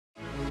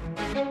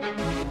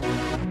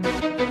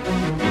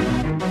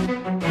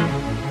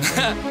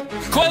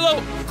Quelo.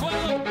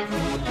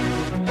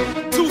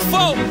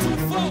 2-4.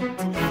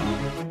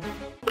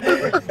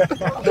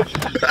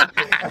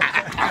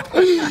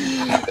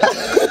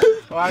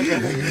 Oh, I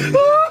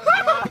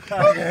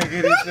gotta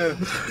get it too.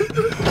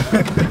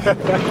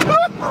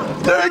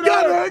 There you go,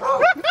 Rick.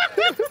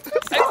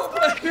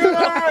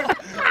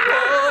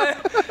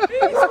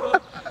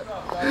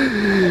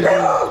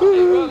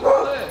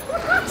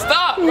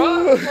 Stop, bro.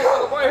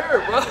 Right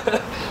here, bro.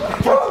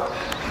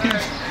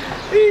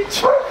 He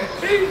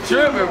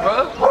tripping, bro.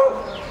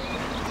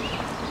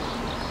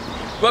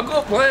 Bro,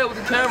 go play with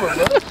the camera,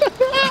 bro.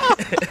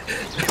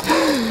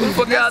 What the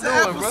fuck y'all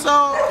doing, bro?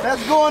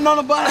 That's going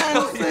on behind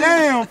the scenes.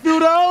 Damn,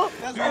 Fudo.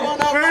 That's going on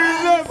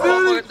behind the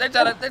scenes. They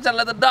try to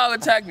let the dog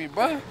attack me,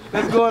 bro.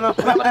 That's going on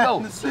Let behind go.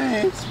 the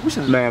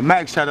scenes. Man,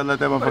 Max tried to let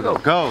that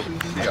motherfucker go.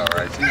 She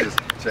alright, she just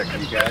checking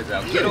you guys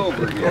out. Get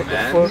over here,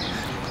 man.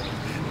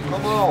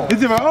 Come on.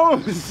 He's like,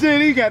 oh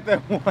shit, he got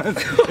that one. Oh,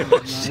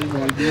 shit.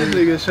 This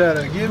nigga trying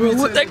to give me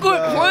to They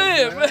quit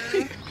playing,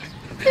 man.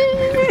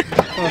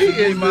 He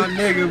is my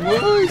nigga,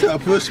 boy. He trying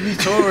to push me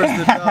towards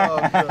the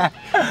dog.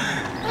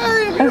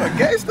 Hey, you a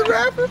gangster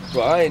rapper?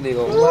 Bro, I ain't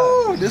even gonna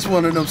lie. Ooh, this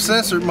one of them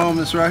censored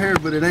moments right here,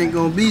 but it ain't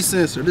gonna be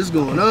censored. This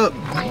going up.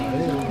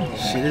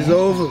 Shit is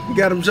over. You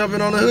got him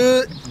jumping on the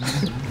hood.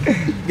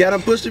 Got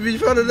him pushed in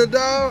front of the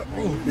dog.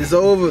 It's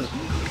over.